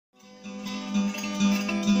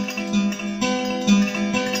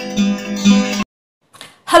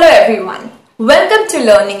everyone, welcome to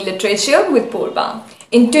Learning Literature with Purba.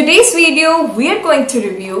 In today's video, we are going to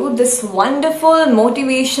review this wonderful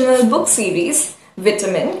motivational book series,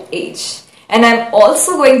 Vitamin H. And I'm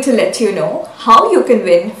also going to let you know how you can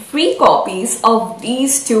win free copies of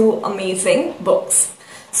these two amazing books.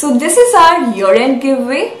 So this is our year-end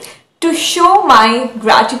giveaway to show my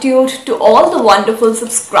gratitude to all the wonderful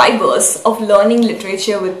subscribers of Learning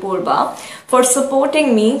Literature with Purba for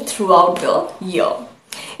supporting me throughout the year.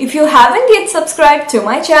 If you haven't yet subscribed to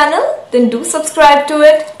my channel, then do subscribe to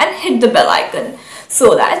it and hit the bell icon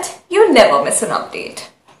so that you never miss an update.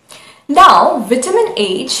 Now, Vitamin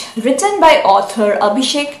H, written by author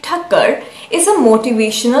Abhishek Thakkar, is a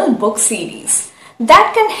motivational book series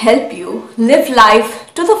that can help you live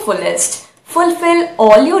life to the fullest, fulfill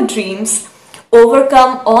all your dreams,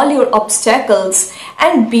 overcome all your obstacles,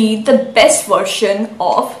 and be the best version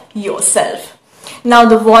of yourself. Now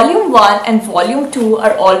the volume 1 and volume 2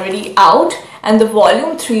 are already out and the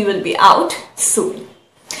volume 3 will be out soon.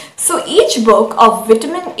 So each book of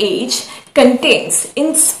Vitamin H contains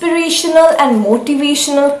inspirational and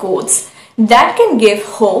motivational quotes that can give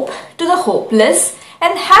hope to the hopeless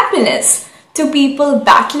and happiness to people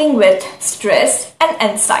battling with stress and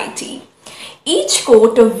anxiety. Each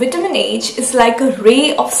quote of Vitamin H is like a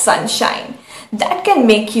ray of sunshine that can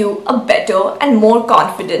make you a better and more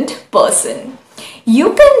confident person.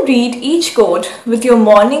 You can read each quote with your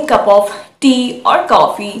morning cup of tea or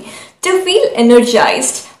coffee to feel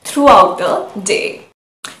energized throughout the day.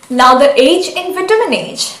 Now the H in Vitamin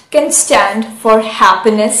H can stand for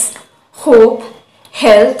happiness, hope,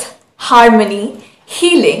 health, harmony,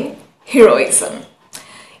 healing, heroism.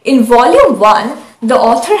 In volume 1, the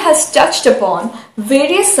author has touched upon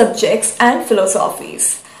various subjects and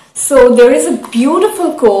philosophies. So there is a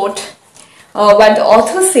beautiful quote where the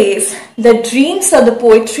author says that dreams are the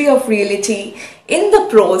poetry of reality in the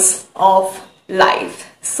prose of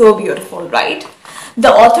life. So beautiful, right?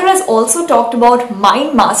 The author has also talked about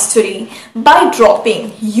mind mastery by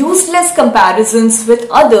dropping useless comparisons with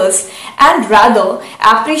others and rather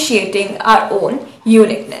appreciating our own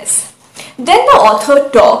uniqueness. Then the author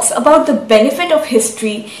talks about the benefit of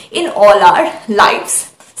history in all our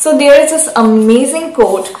lives. So there is this amazing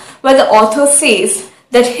quote where the author says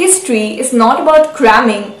that history is not about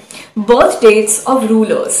cramming birth dates of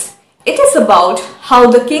rulers. It is about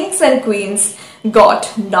how the kings and queens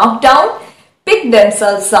got knocked down, picked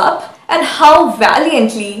themselves up, and how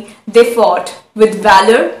valiantly they fought with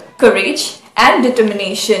valor, courage, and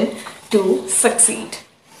determination to succeed.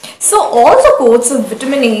 So all the quotes of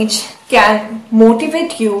Vitamin H can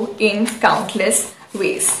motivate you in countless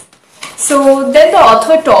ways. So then the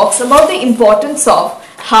author talks about the importance of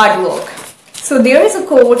hard work. So there is a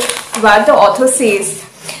quote where the author says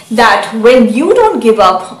that when you don't give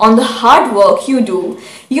up on the hard work you do,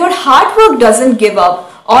 your hard work doesn't give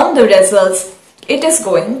up on the results it is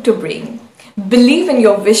going to bring. Believe in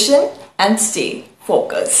your vision and stay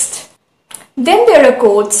focused. Then there are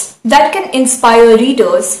quotes that can inspire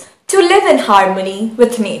readers to live in harmony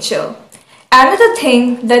with nature. Another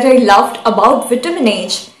thing that I loved about Vitamin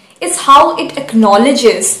H is how it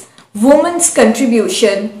acknowledges women's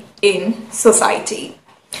contribution in society.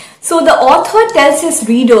 So the author tells his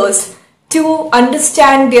readers to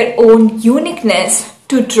understand their own uniqueness,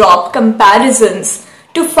 to drop comparisons,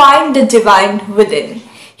 to find the divine within.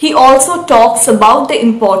 He also talks about the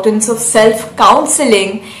importance of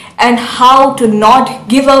self-counseling and how to not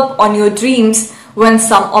give up on your dreams when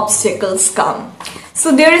some obstacles come.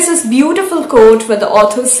 So there is this beautiful quote where the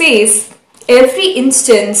author says, every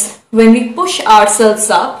instance when we push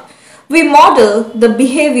ourselves up, we model the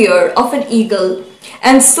behavior of an eagle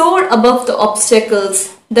and soar above the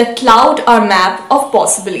obstacles that cloud our map of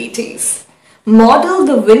possibilities. Model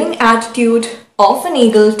the winning attitude of an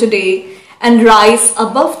eagle today and rise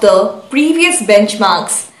above the previous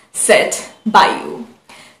benchmarks set by you.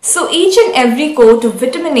 So each and every quote of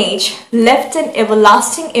Vitamin H left an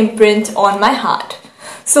everlasting imprint on my heart.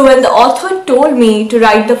 So when the author told me to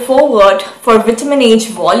write the foreword for Vitamin H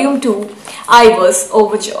Volume 2, I was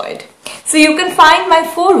overjoyed. So you can find my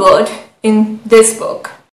foreword in this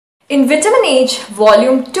book. In Vitamin H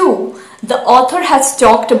Volume 2, the author has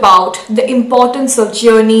talked about the importance of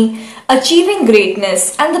journey, achieving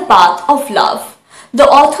greatness, and the path of love. The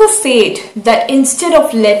author said that instead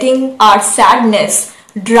of letting our sadness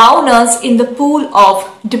drown us in the pool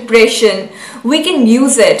of depression, we can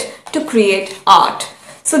use it to create art.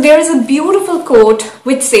 So there is a beautiful quote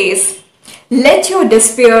which says, let your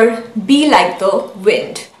despair be like the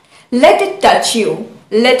wind. Let it touch you.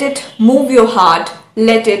 Let it move your heart.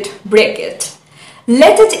 Let it break it.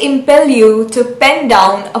 Let it impel you to pen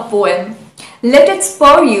down a poem Let it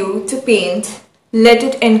spur you to paint. Let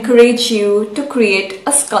it encourage you to create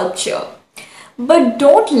a sculpture. But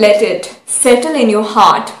don't let it settle in your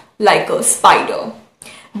heart like a spider.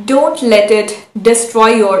 Don't let it destroy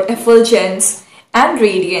your effulgence and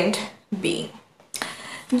radiant being.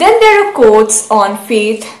 Then there are quotes on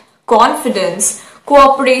faith, confidence,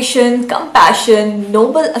 cooperation, compassion,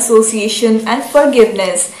 noble association, and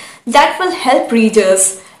forgiveness that will help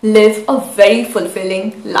readers live a very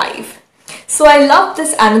fulfilling life. So I love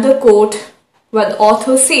this another quote where the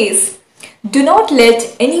author says, "Do not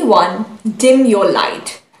let anyone dim your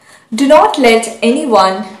light. Do not let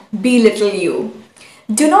anyone belittle you.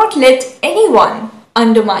 Do not let anyone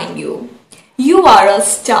undermine you. You are a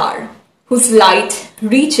star whose light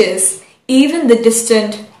reaches even the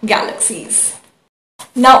distant galaxies."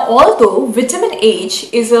 Now, although Vitamin H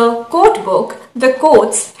is a quote book, the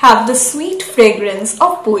quotes have the sweet fragrance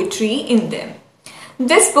of poetry in them.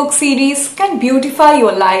 This book series can beautify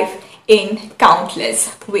your life in countless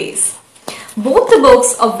ways. Both the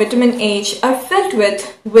books of Vitamin H are filled with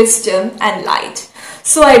wisdom and light.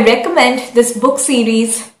 So I recommend this book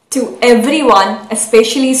series to everyone,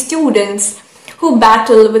 especially students who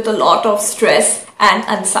battle with a lot of stress and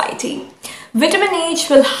anxiety. Vitamin H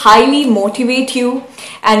will highly motivate you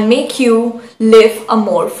and make you live a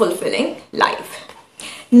more fulfilling life.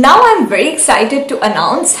 Now I'm very excited to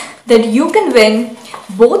announce that you can win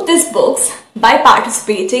both these books by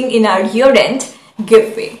participating in our year-end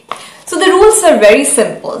giveaway. So the rules are very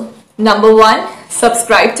simple. Number 1,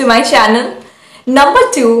 subscribe to my channel. Number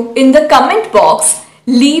 2, in the comment box,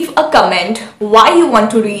 leave a comment why you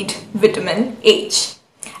want to read Vitamin H.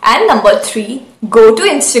 And number 3, go to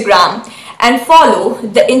Instagram and follow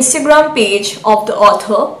the Instagram page of the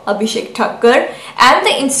author Abhishek Thakkar and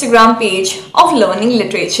the Instagram page of Learning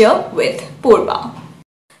Literature with Purba.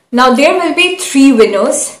 Now there will be 3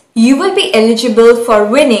 winners. You will be eligible for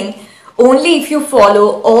winning only if you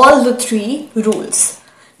follow all the 3 rules.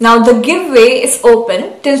 Now the giveaway is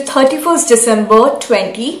open till 31st December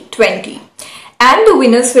 2020 and the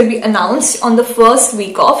winners will be announced on the first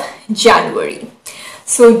week of January.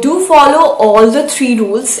 So do follow all the 3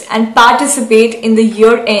 rules and participate in the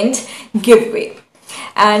year-end giveaway.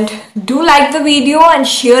 And do like the video and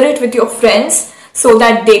share it with your friends so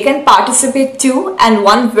that they can participate too. And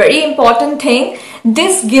one very important thing,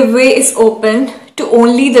 this giveaway is open to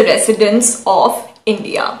only the residents of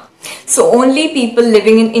India. So only people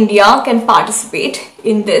living in India can participate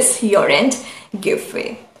in this year-end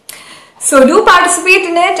giveaway. So do participate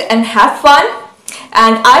in it and have fun.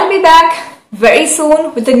 And I'll be back very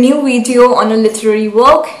soon with a new video on a literary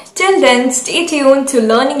work. Till then, stay tuned to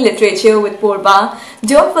Learning Literature with Purba.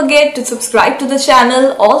 Don't forget to subscribe to the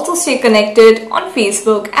channel. Also stay connected on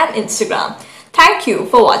Facebook and Instagram. Thank you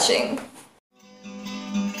for watching.